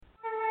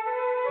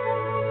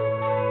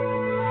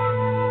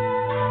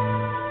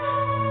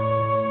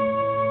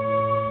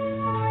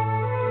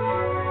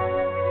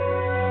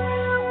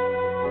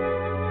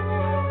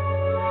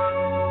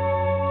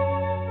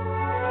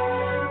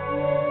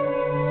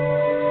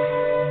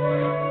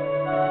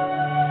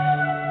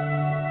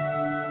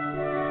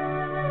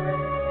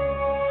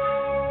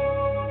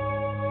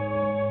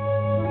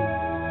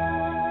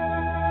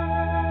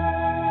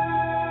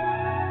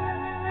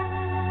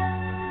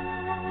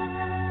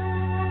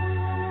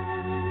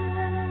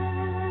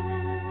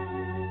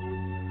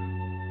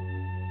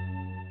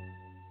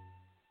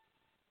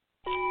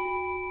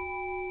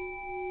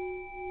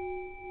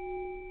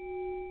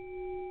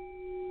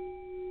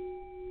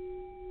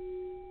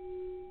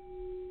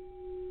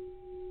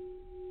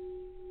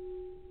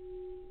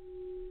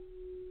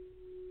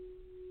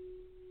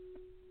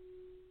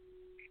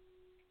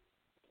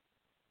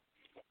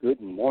Good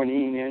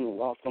morning and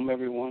welcome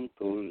everyone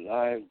to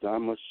Live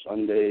Dharma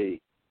Sunday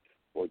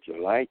for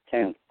July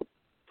 10th,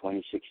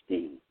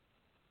 2016.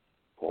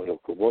 Koyo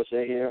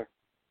Kubose here.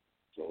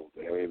 So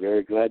very,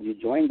 very glad you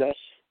joined us.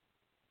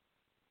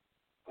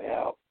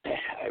 Well,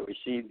 I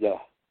received an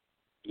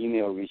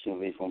email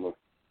recently from a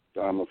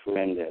Dharma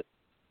friend that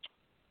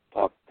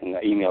in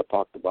the email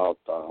talked about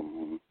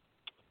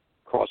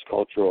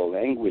cross-cultural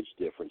language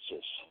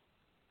differences.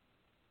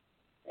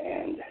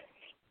 And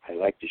I'd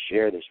like to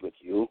share this with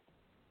you.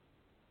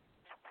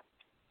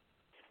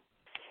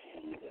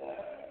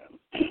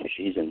 And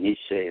she's a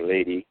Nisei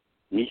lady.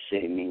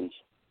 Nisei means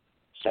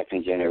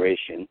second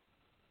generation.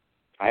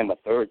 I'm a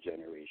third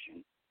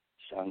generation,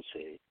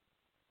 Sansei.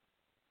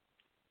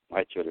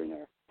 My children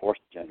are fourth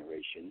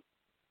generation,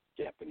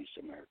 Japanese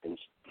Americans.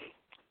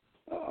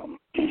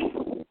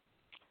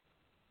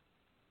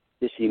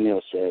 This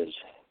email says,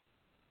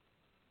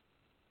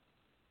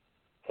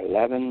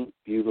 11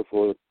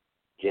 beautiful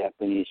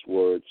Japanese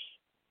words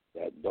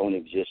that don't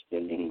exist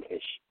in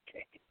English.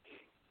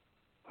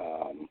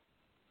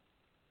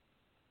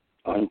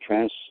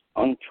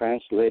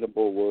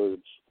 Untranslatable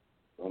words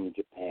from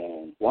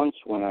Japan. Once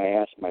when I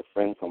asked my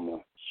friend from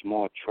a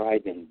small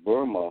tribe in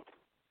Burma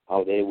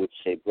how they would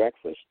say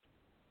breakfast,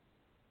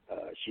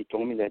 she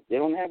told me that they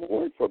don't have a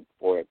word for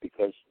it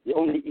because they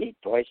only eat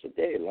twice a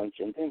day, lunch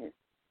and dinner.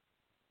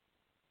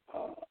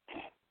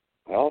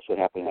 I also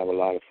happen to have a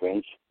lot of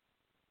friends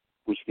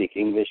who speak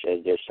English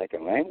as their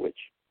second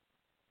language.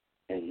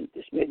 And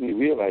this made me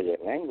realize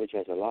that language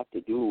has a lot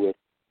to do with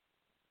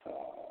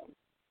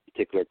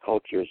particular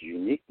culture's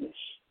uniqueness.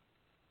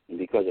 And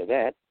because of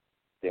that,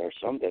 there are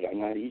some that are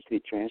not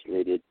easily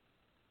translated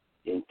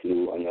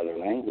into another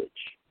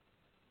language.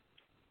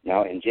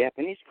 Now, in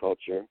Japanese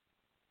culture,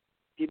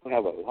 people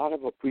have a lot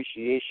of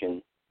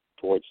appreciation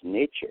towards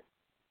nature.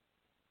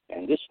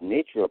 And this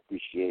nature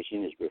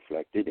appreciation is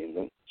reflected in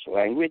the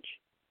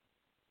language.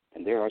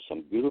 And there are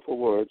some beautiful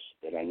words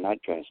that are not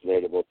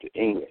translatable to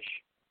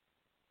English.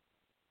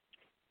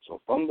 So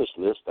from this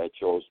list, I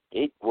chose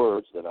 8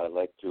 words that I'd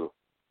like to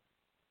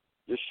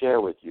just share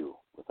with you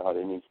without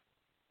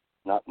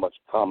not much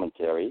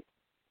commentary.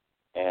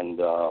 And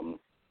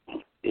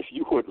if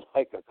you would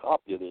like a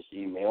copy of this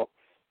email,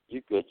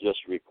 you could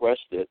just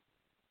request it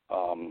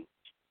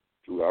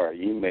to our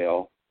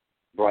email,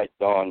 Bright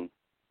Dawn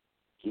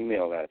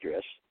email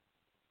address,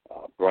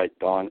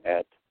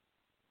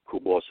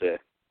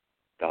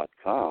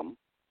 brightdawn@kubose.com.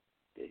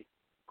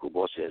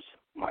 Kubose is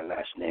my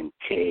last name,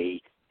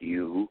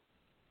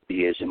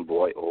 K-U-B as in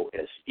boy,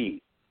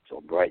 O-S-E.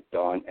 So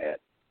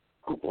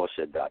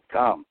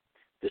brightdawn@kubose.com.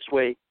 This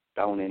way,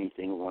 down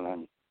anything when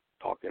I'm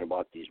talking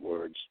about these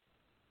words.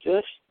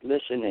 Just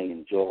listen and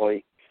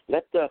enjoy.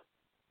 Let the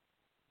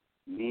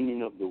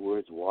meaning of the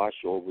words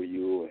wash over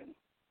you and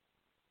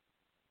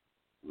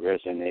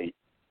resonate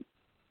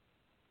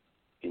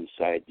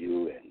inside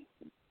you and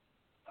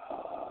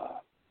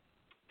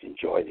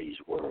enjoy these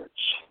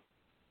words.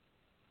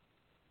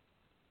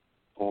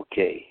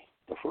 Okay,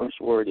 the first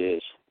word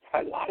is,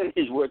 a lot of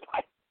these words,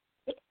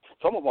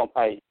 some of them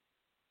I've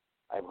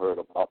heard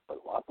about, but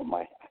a lot of them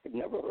I've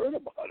never heard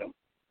about them.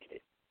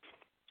 Okay.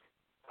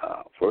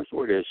 First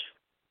word is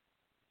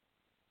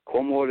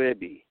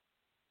komorebi,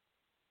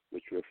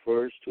 which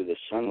refers to the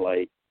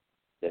sunlight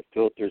that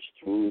filters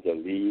through the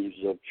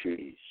leaves of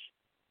trees.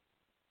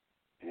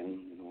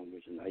 And,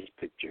 there's a nice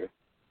picture.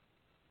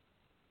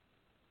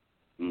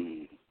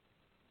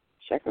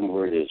 Second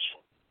word is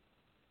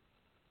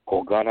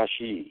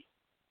kogarashi.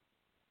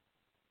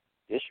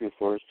 This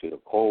refers to the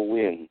cold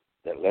wind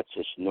that lets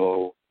us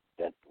know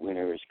that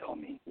winter is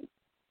coming.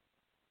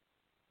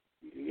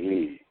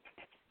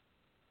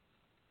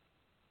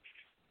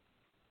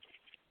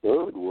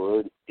 Third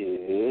word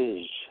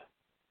is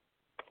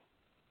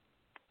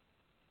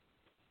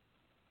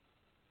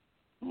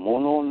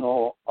mono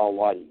no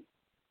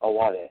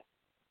aware.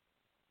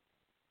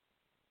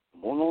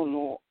 Mono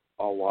no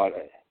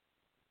aware.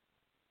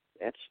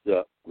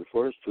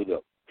 Refers to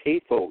the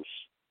pathos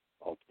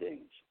of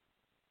things.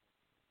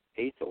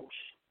 Pathos.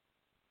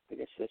 I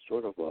guess that's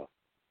sort of a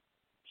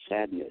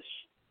sadness.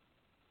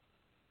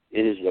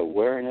 It is the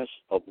awareness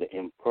of the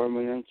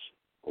impermanence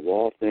of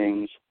all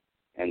things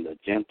and the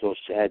gentle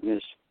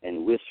sadness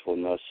and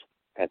wistfulness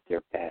at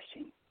their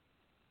passing.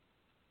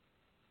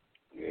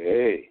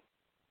 Hey,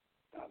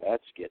 now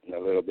that's getting a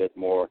little bit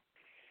more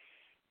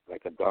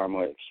like a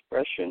Dharma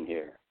expression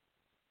here.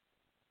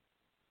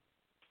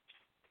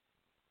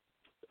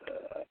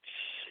 Let's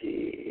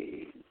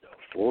see. The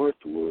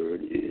fourth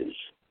word is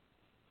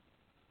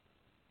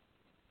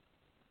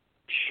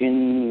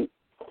Shinrin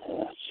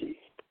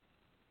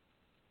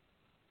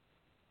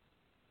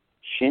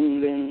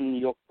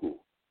yoku.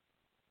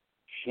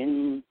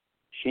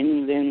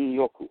 Shinrin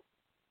yoku.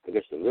 I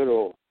guess the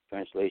literal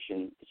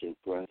translation is in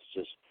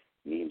parenthesis,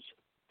 means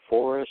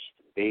forest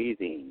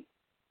bathing.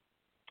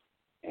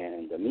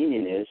 And the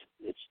meaning is,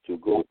 it's to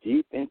go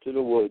deep into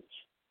the woods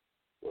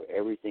where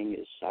everything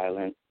is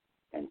silent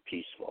and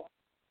peaceful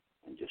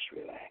and just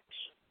relax.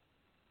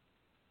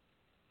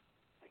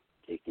 Like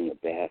taking a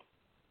bath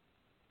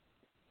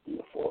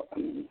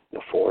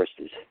the forest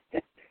is,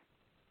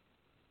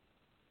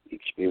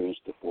 experience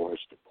the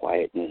forest, the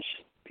quietness,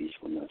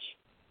 peacefulness,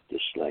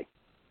 just like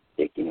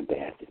taking a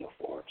bath in the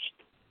forest.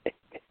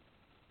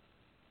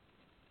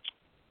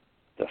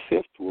 The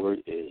fifth word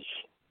is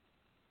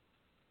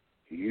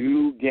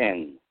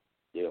Yugen,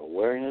 the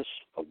awareness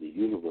of the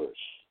universe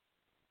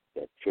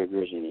that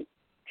triggers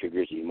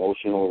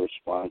emotional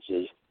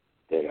responses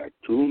that are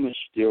too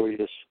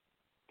mysterious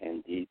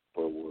and deep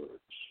for words.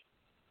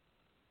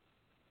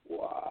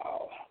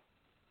 Wow.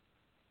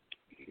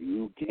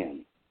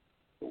 Yugen,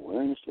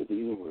 awareness of the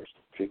universe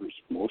that triggers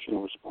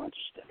emotional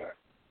responses that are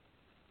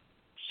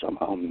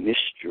somehow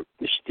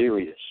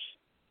mysterious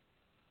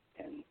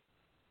and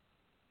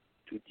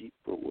too deep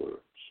for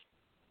words.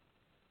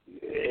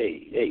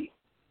 Hey.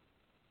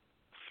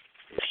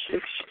 The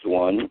sixth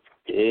one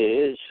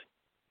is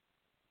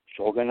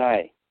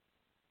Shogunai.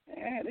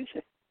 I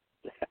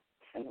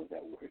know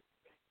that word.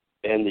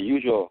 And the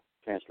usual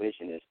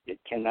translation is, it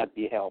cannot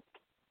be helped.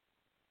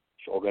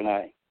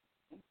 Shogunai.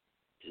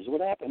 This is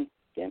what happened.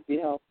 Can't be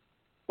helped.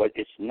 But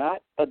it's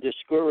not a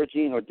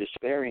discouraging or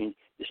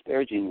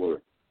disparaging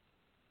word.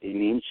 It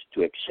means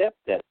to accept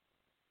that,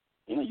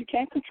 you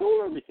can't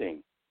control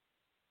everything.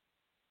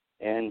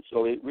 And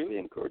so it really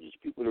encourages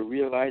people to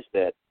realize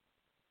that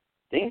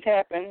things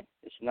happen.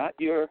 It's not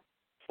your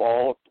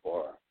fault,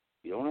 or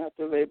you don't have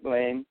to lay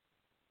blame,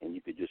 and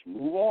you could just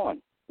move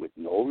on with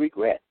no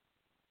regret.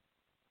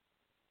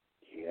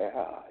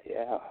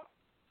 Yeah.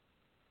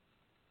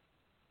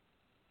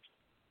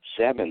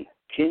 7,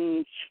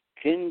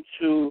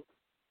 Kintsu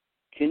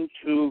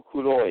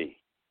Kuroi.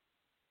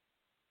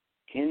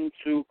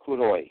 Kintsu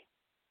Kuroi.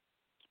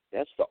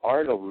 That's the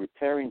art of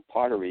repairing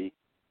pottery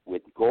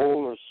with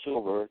gold or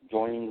silver,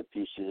 joining the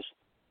pieces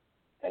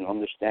and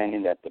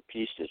understanding that the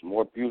piece is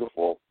more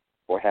beautiful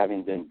for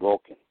having been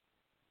broken.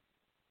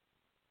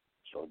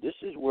 So this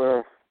is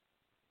where,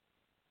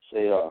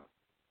 say, a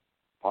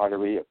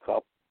pottery, a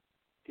cup,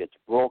 gets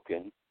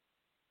broken,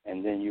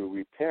 and then you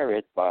repair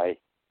it by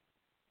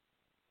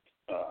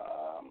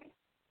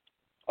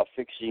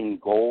affixing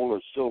gold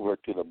or silver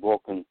to the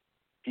broken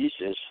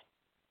pieces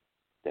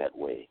that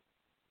way.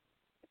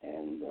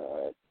 And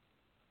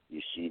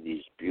you see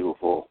these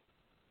beautiful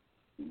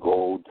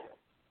gold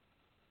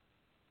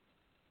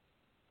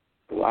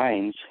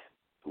lines,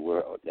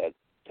 where the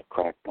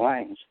cracked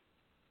lines,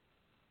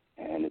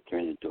 and it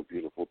turns into a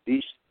beautiful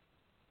piece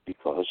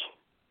because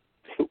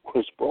it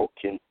was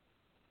broken.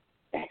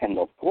 And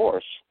of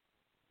course,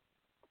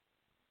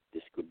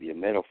 this could be a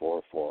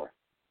metaphor for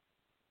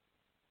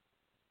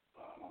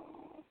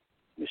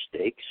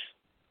mistakes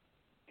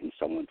in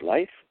someone's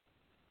life,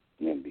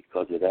 and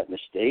because of that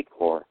mistake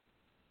or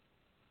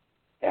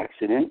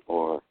accident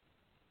or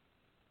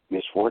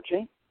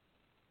misfortune,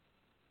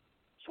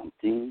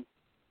 something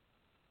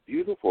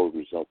beautiful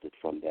resulted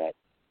from that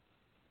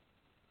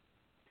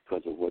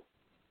because of what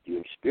you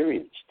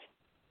experienced.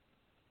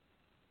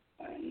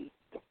 And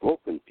the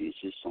broken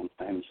pieces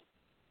sometimes,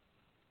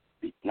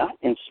 not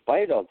in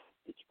spite of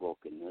its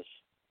brokenness,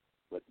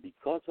 but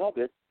because of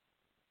it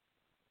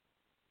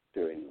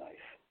during life.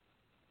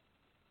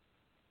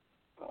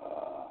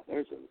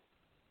 There's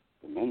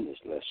a tremendous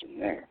lesson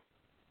there.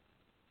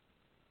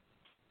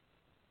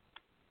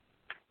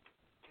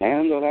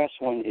 And the last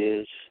one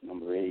is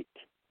number 8,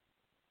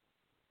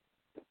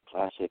 the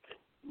classic.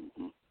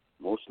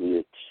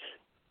 Mostly it's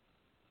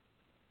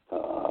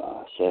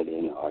said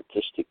in an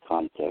artistic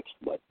context,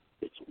 but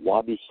it's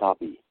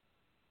wabi-sabi.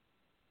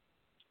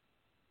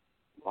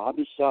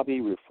 Wabi-sabi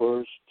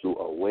refers to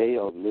a way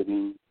of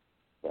living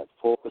that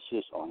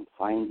focuses on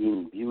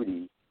finding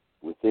beauty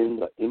within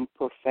the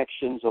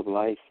imperfections of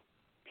life,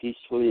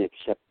 peacefully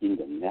accepting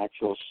the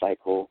natural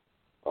cycle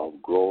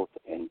of growth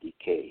and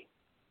decay.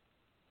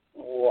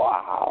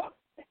 Wow.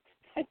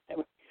 I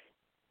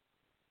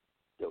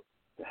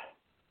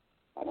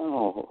don't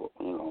know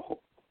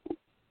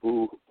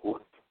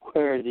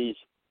where the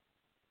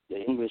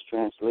English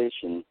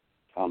translation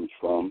comes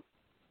from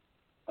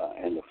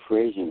and the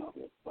phrasing of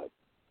it, but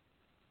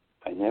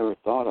I never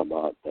thought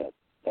about that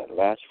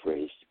last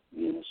phrase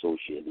being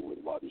associated with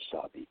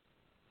wabi-sabi.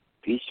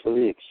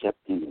 Peacefully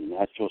accepting the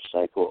natural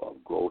cycle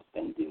of growth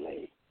and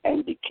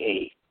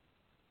decay.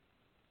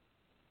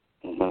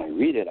 And when I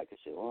read it, I can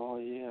say, oh,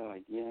 yeah,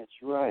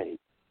 that's right.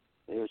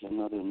 There's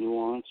another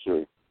nuance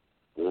or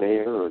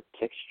layer or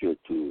texture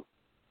to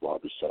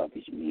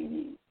wabi-sabi's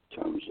meaning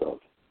in terms of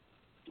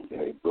a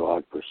very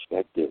broad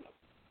perspective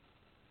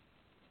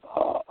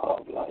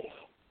of life.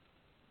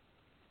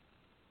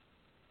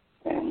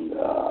 And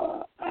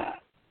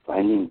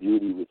finding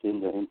beauty within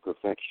the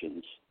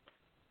imperfections.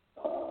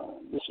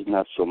 This is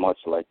not so much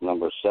like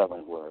number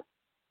 7, where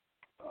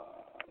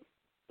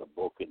the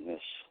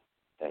brokenness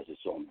has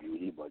its own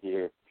beauty, but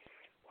here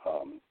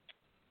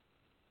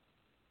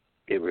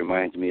it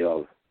reminds me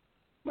of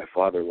my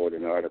father wrote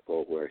an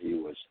article where he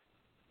was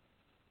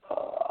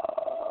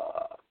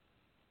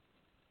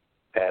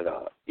at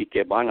a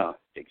Ikebana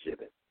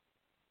exhibit,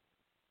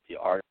 the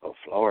art of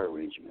flower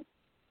arrangement.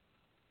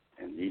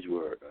 And these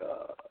were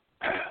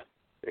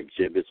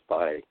exhibits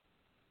by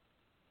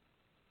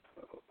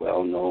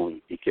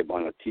well-known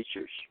Ikebana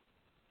teachers.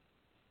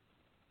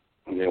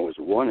 And there was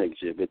one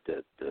exhibit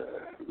that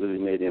really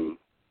made him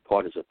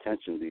caught his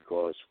attention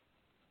because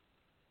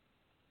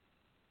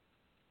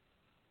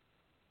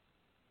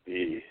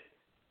the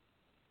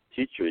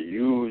teacher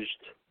used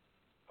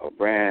a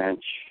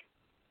branch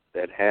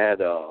that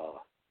had a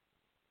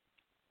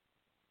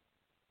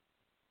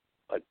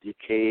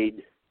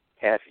decayed,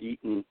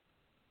 half-eaten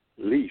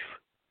leaf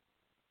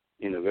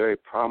in a very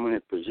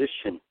prominent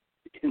position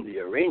in the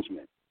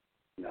arrangement.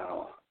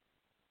 Now,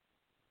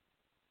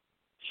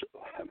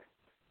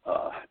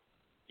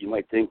 you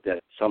might think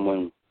that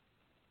someone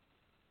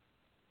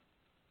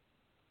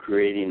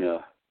creating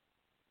a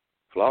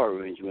flower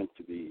arrangement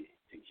to be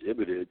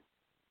exhibited,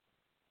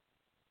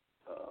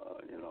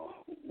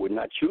 would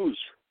not choose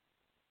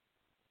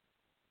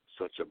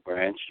such a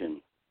branch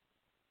and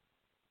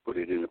put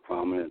it in a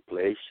prominent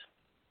place.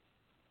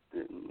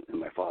 And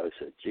my father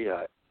said, gee,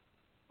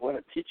 what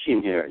a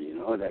teaching here,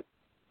 that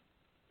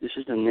this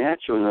is the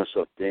naturalness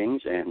of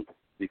things, and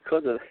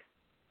because of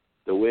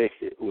the way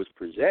it was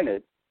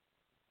presented,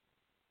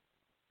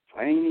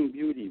 finding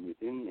beauty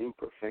within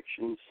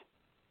imperfections,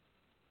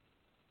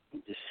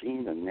 and just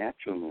seeing the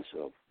naturalness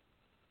of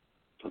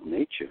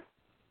nature.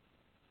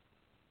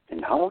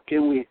 And how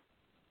can we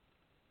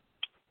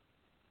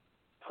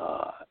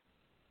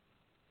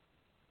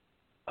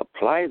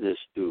apply this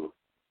to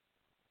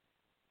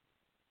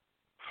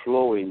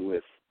flowing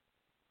with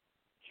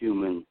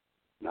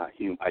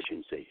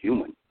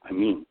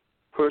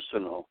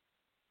personal,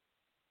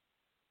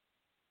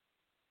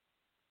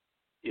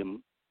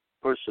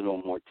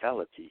 impersonal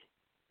mortality?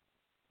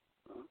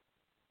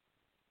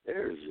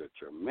 There's a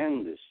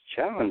tremendous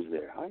challenge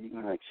there. How are you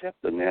going to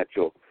accept the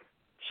natural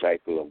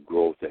cycle of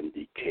growth and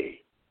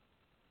decay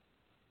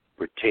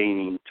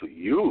pertaining to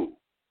you?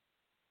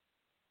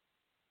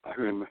 I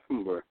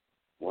remember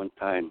one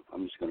time,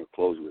 I'm just going to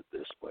close with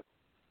this, but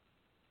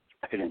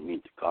I didn't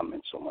mean to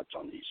comment so much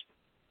on these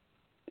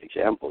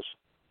examples.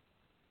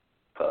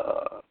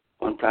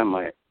 One time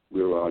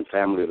we were on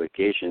family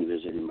vacation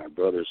visiting my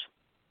brother's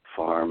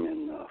farm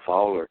in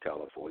Fowler,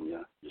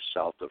 California, just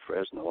south of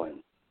Fresno,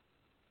 and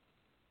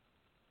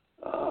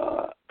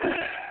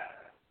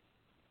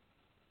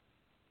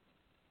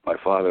my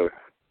father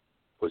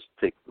was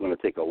going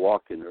to take a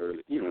walk in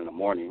the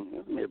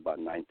morning, maybe about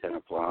 9, 10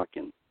 o'clock,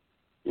 and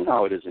you know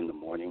how it is in the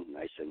morning,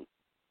 nice and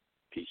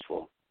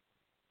peaceful.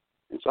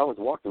 And so I was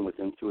walking with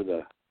him through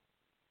the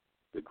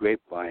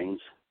grapevines,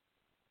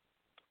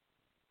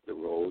 the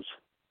rows,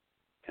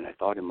 and I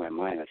thought in my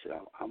mind, I said,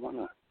 I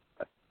want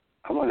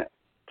to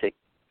take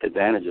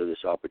advantage of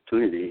this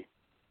opportunity,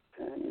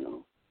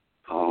 and,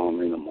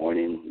 calm in the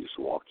morning, just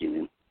walking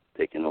and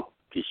taking a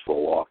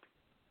peaceful walk.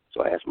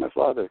 So I asked my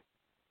father,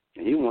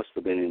 and he must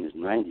have been in his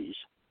 90s.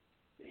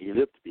 He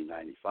lived to be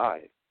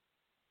 95.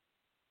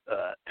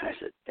 I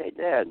said, hey,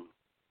 Dad,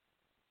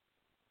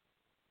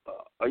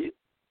 are you,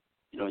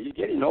 you're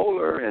getting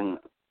older, and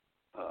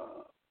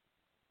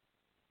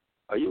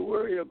are you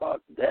worried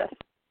about death?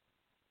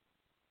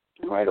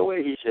 And right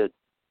away he said,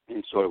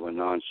 in sort of a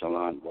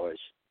nonchalant voice,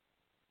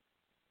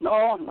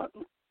 no,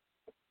 nothing.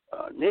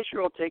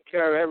 Nature will take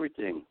care of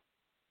everything.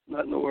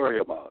 Nothing to worry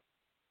about.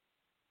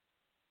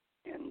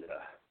 And,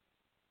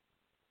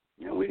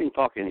 we didn't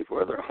talk any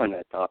further on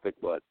that topic,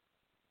 but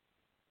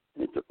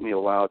it took me a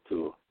while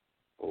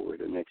over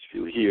the next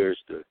few years,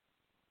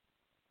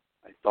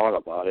 I thought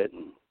about it,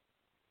 and,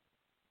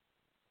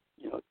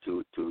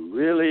 to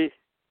really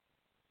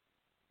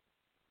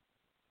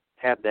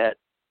have that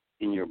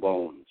in your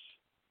bones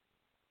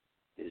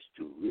is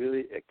to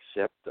really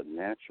accept the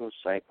natural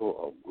cycle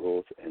of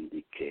growth and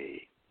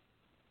decay,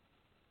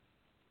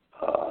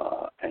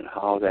 and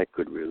how that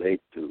could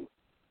relate to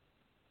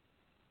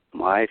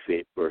my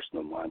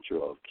personal mantra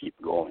of keep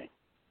going.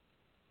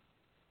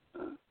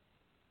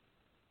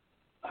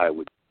 I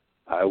would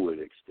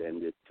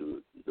extend it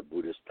to the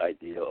Buddhist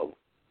idea of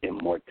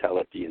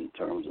immortality in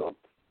terms of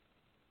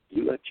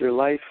you let your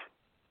life,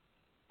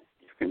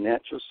 your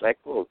natural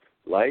cycle of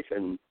life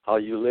and how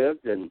you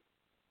lived, and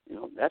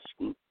that's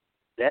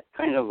that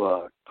kind of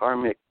a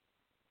karmic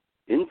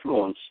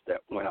influence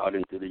that went out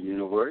into the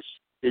universe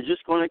is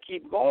just going to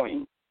keep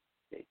going.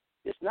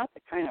 It's not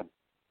the kind of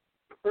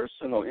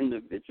personal,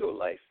 individual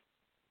life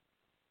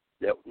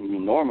that we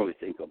normally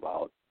think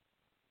about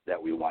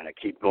that we want to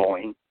keep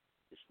going.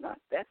 It's not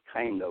that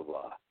kind of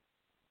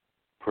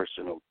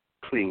personal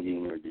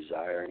clinging or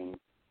desiring,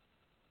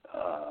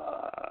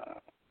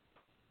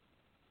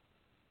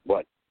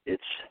 but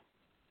it's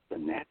the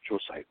natural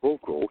cycle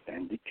of growth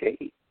and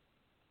decay.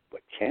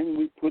 But can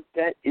we put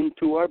that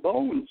into our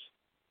bones?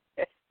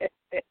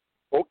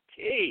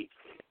 Okay.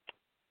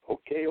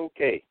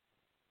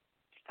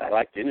 I'd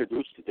like to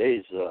introduce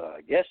today's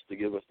guest to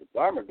give us the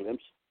Dharma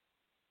Glimpse.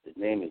 His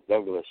name is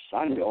Douglas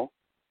Sanyo,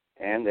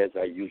 and as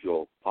our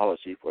usual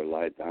policy for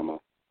live Dharma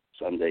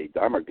Sunday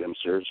Dharma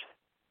Glimpsers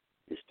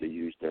is to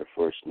use their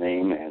first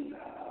name and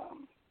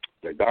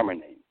their Dharma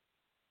name.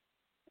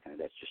 And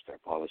that's just our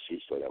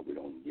policy so that we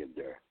don't give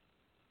their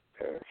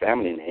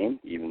family name,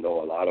 even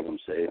though a lot of them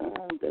say,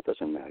 that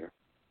doesn't matter.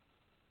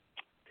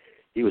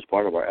 He was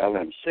part of our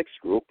LM6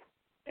 group,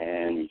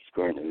 and he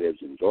currently lives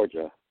in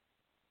Georgia.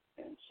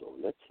 And so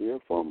let's hear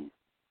from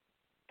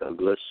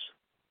Douglas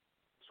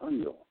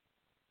Sanyo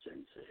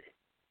Sensei.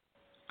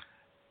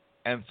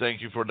 And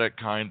thank you for that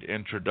kind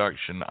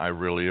introduction. I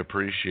really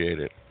appreciate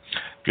it.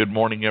 Good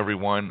morning,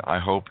 everyone. I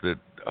hope that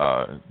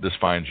this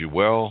finds you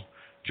well,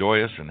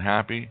 joyous, and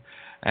happy,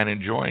 and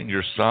enjoying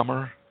your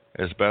summer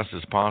as best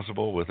as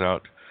possible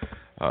without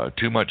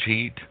too much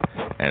heat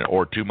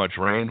or too much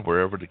rain,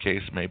 wherever the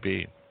case may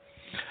be.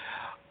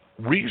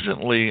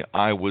 Recently,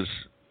 I was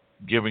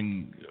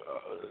giving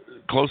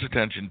close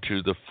attention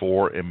to the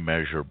four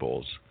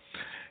immeasurables.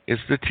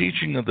 It's the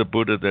teaching of the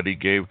Buddha that he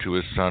gave to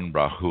his son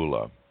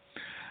Rahula.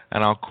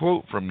 And I'll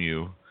quote from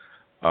you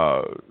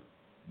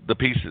the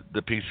piece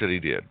that he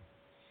did.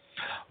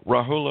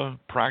 Rahula,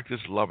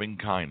 practice loving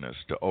kindness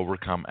to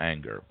overcome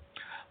anger.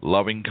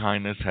 Loving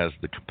kindness has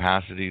the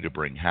capacity to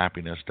bring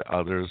happiness to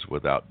others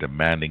without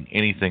demanding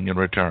anything in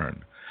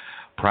return.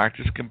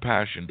 Practice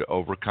compassion to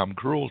overcome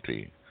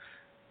cruelty,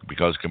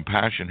 because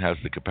compassion has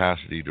the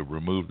capacity to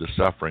remove the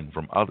suffering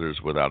from others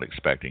without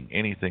expecting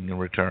anything in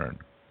return.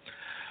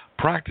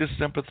 Practice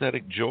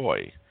sympathetic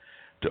joy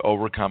to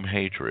overcome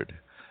hatred.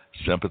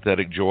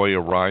 Sympathetic joy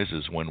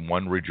arises when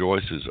one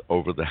rejoices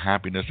over the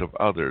happiness of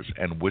others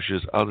and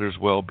wishes others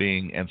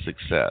well-being and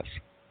success.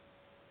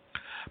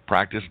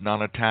 Practice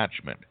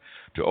non-attachment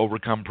to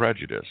overcome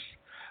prejudice.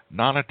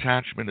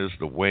 Non-attachment is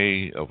the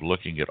way of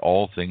looking at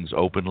all things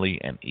openly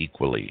and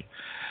equally.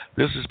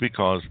 This is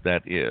because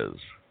that is.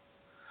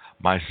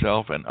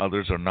 Myself and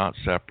others are not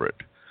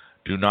separate.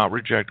 Do not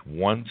reject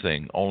one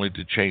thing only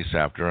to chase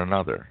after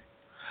another.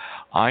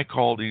 I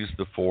call these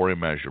the four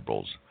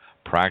immeasurables.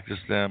 Practice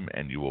them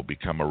and you will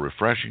become a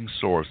refreshing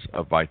source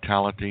of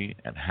vitality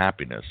and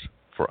happiness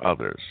for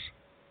others.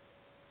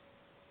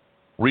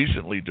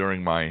 Recently,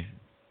 during my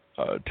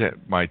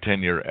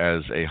tenure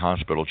as a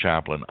hospital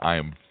chaplain,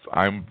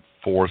 I'm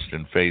forced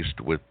and faced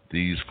with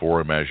these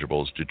four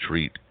immeasurables to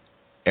treat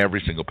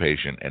every single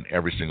patient and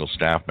every single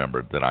staff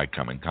member that I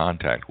come in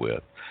contact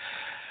with.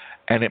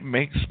 And it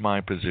makes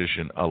my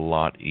position a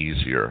lot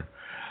easier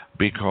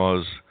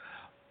because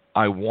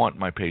I want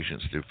my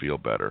patients to feel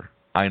better.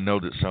 I know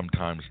that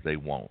sometimes they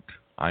won't.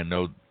 I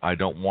know I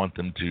don't want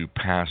them to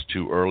pass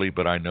too early,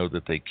 but I know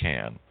that they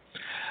can.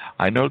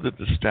 I know that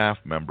the staff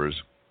members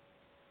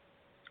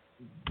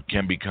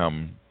can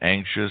become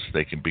anxious,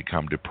 they can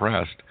become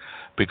depressed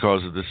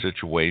because of the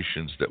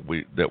situations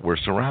that we're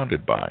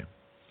surrounded by.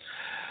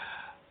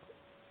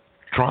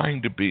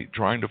 Trying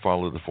to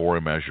follow the four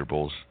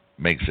immeasurables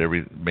makes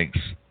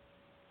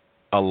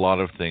a lot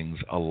of things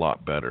a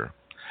lot better,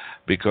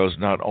 because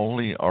not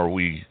only are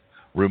we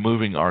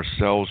removing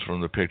ourselves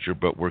from the picture,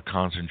 but we're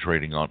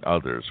concentrating on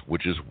others,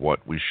 which is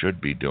what we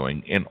should be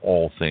doing in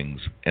all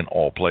things, in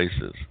all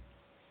places.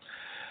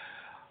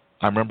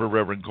 I remember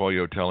Rev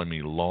Koyo telling me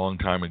a long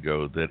time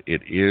ago that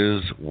it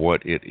is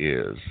what it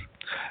is.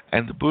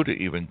 And the Buddha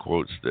even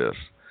quotes this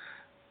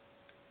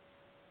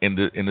in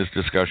this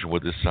discussion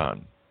with his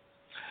son.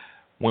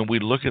 When we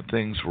look at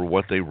things for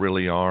what they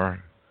really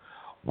are,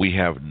 we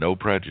have no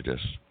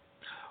prejudice.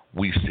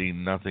 We see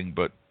nothing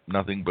but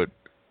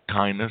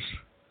kindness.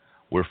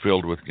 We're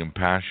filled with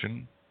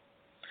compassion,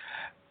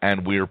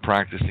 and we are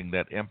practicing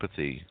that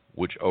empathy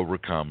which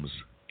overcomes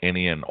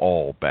any and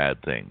all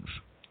bad things.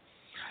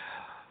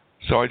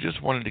 So I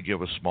just wanted to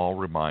give a small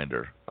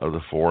reminder of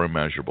the four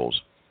immeasurables,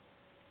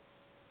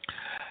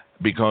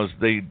 because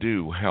they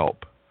do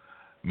help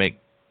make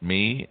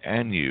me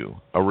and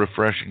you a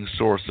refreshing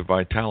source of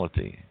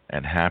vitality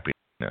and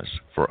happiness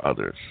for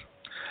others.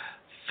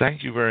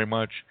 Thank you very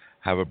much.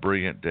 Have a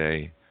brilliant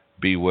day.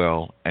 Be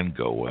well and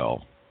go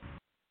well.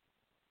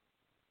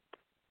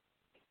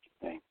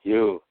 Thank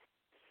you.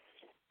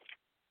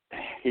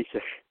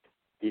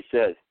 He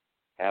said,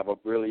 have a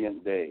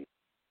brilliant day.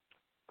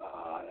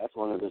 That's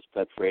one of his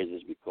pet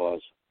phrases,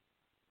 because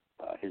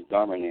his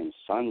Dharma name is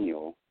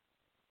Sanyo.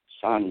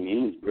 San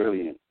means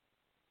brilliant.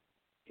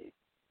 Okay.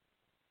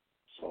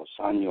 So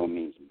Sanyo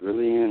means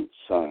brilliant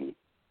sun.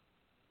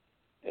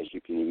 As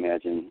you can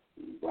imagine,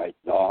 bright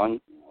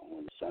dawn,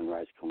 when the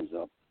sunrise comes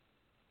up,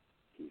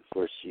 you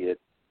first see it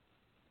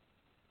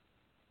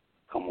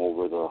come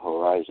over the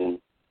horizon.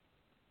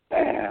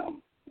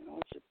 Bam!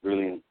 It's a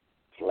brilliant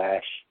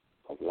flash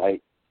of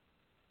light.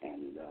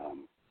 And,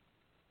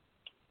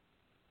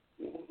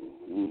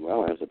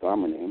 well, as a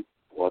Dharma name,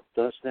 what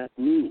does that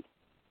mean?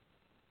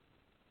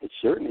 It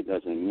certainly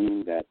doesn't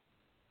mean that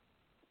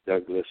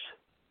Douglas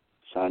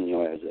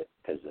Sanyo as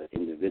an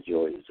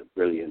individual is a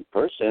brilliant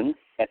person.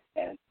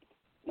 And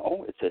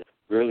no, it's a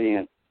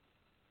brilliant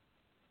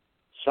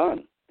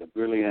sun, the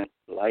brilliant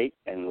light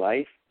and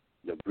life,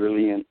 the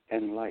brilliant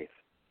and life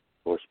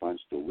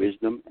corresponds to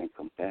wisdom and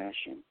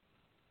compassion.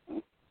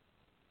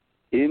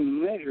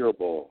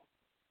 Immeasurable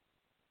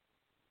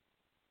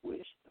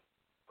wisdom,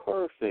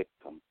 perfect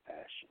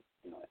compassion,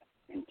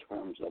 in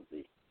terms of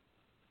the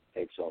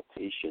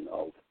exaltation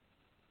of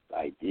the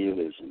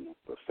idealism and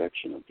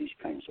perfection of these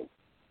kinds of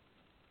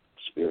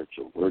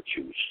spiritual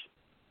virtues.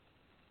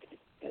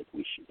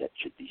 that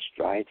should be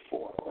strived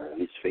for, or at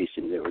least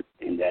facing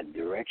in that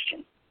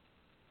direction.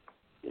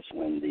 Is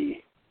when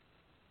the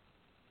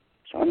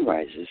sun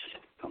rises,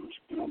 comes,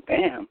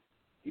 bam,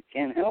 you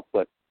can't help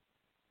but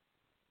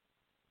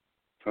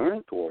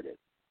turn toward it,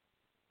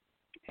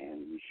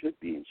 and you should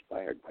be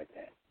inspired by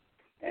that.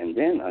 And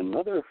then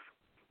another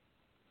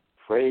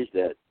phrase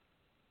that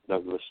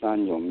Douglas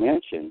Sanyo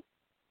mentioned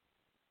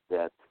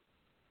that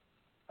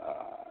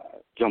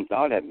jumped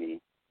out at me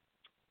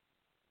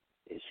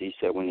is he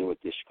said when he was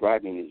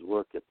describing his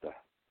work as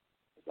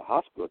a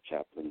hospital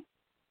chaplain,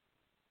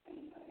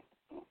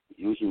 and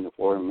using the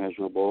four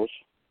immeasurables,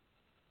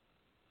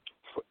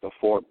 the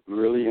four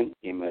brilliant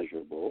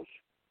immeasurables.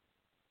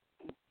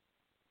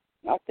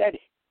 Not that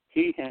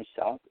he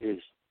himself is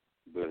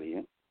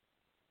brilliant,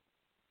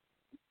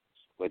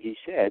 but he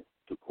said,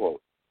 to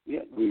quote,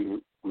 we're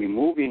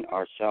removing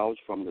ourselves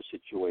from the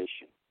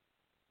situation.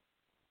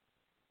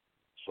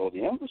 So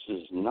the emphasis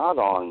is not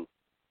on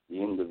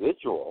the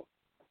individual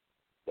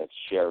that's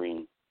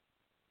sharing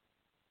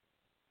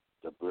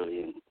the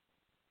brilliant,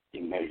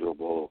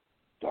 immeasurable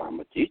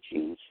Dharma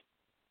teachings.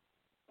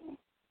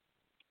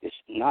 It's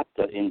not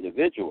the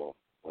individual,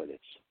 but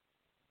it's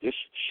just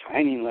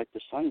shining like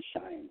the sun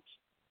shines.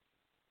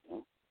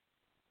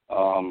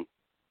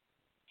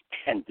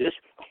 And this,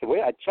 the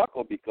way I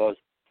chuckle, because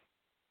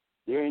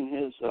during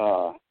his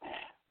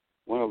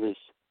one of his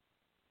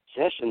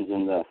sessions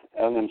in the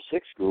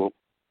LM6 group,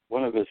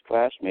 one of his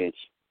classmates,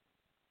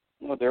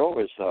 they're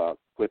always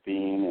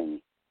quipping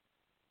and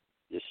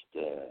just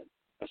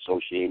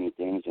associating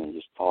things and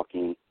just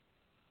talking.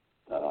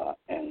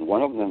 And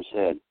one of them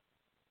said,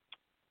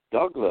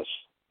 Douglas,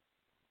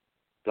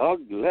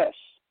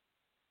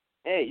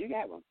 hey, you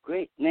have a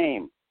great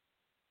name.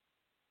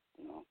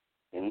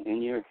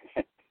 In your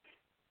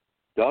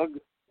Doug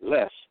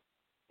Less,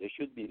 there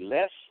should be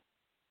less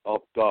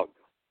of Doug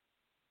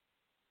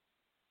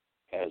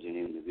as an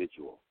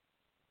individual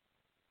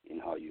in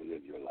how you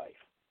live your life.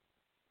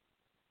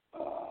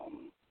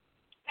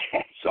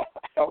 So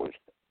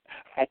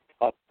I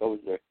thought those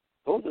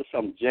are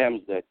some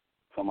gems that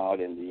come out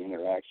in the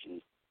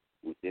interactions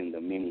within the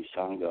mini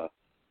sangha,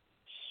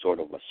 sort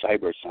of a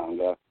cyber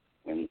sangha,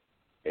 when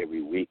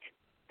every week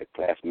the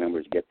class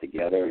members get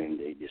together and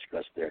they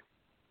discuss their,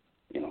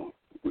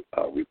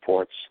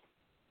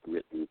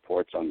 written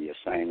reports on the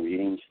assigned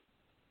readings,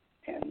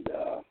 and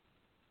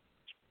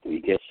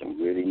we get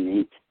some really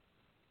neat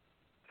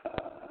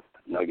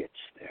nuggets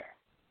there.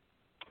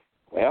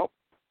 Well,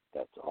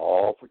 that's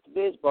all for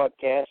today's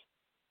broadcast.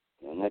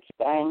 Until next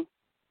time,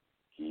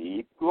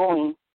 keep growing.